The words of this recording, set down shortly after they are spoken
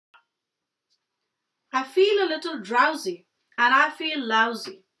I feel a little drowsy and I feel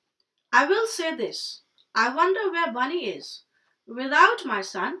lousy. I will say this. I wonder where Bunny is. Without my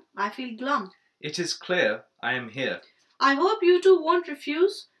son, I feel glum. It is clear I am here. I hope you two won't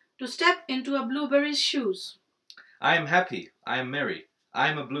refuse to step into a blueberry's shoes. I am happy. I am merry. I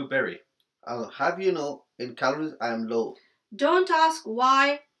am a blueberry. I'll have you know, in calories I am low. Don't ask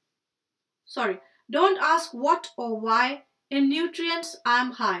why, sorry, don't ask what or why. In nutrients, I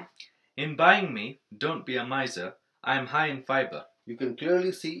am high. In buying me, don't be a miser. I am high in fiber. You can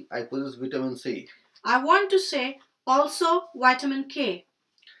clearly see I possess vitamin C. I want to say also vitamin K.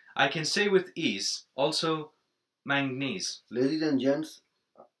 I can say with ease, also manganese. Ladies and gents,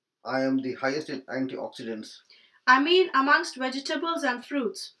 I am the highest in antioxidants. I mean amongst vegetables and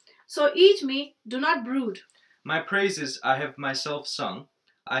fruits. So eat me, do not brood. My praises I have myself sung.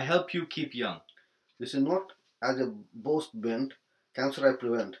 I help you keep young. This is not as a boast bent, cancer I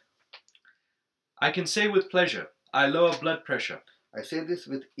prevent. I can say with pleasure, I lower blood pressure. I say this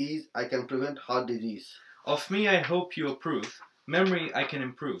with ease, I can prevent heart disease. Of me I hope you approve. Memory I can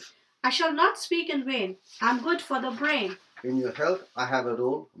improve. I shall not speak in vain. I'm good for the brain. In your health I have a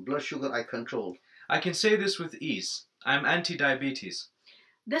role, blood sugar I control. I can say this with ease. I am anti-diabetes.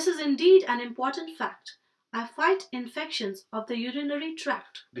 This is indeed an important fact. I fight infections of the urinary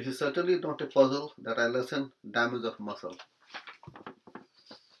tract. This is certainly not a puzzle that I lessen damage of muscle.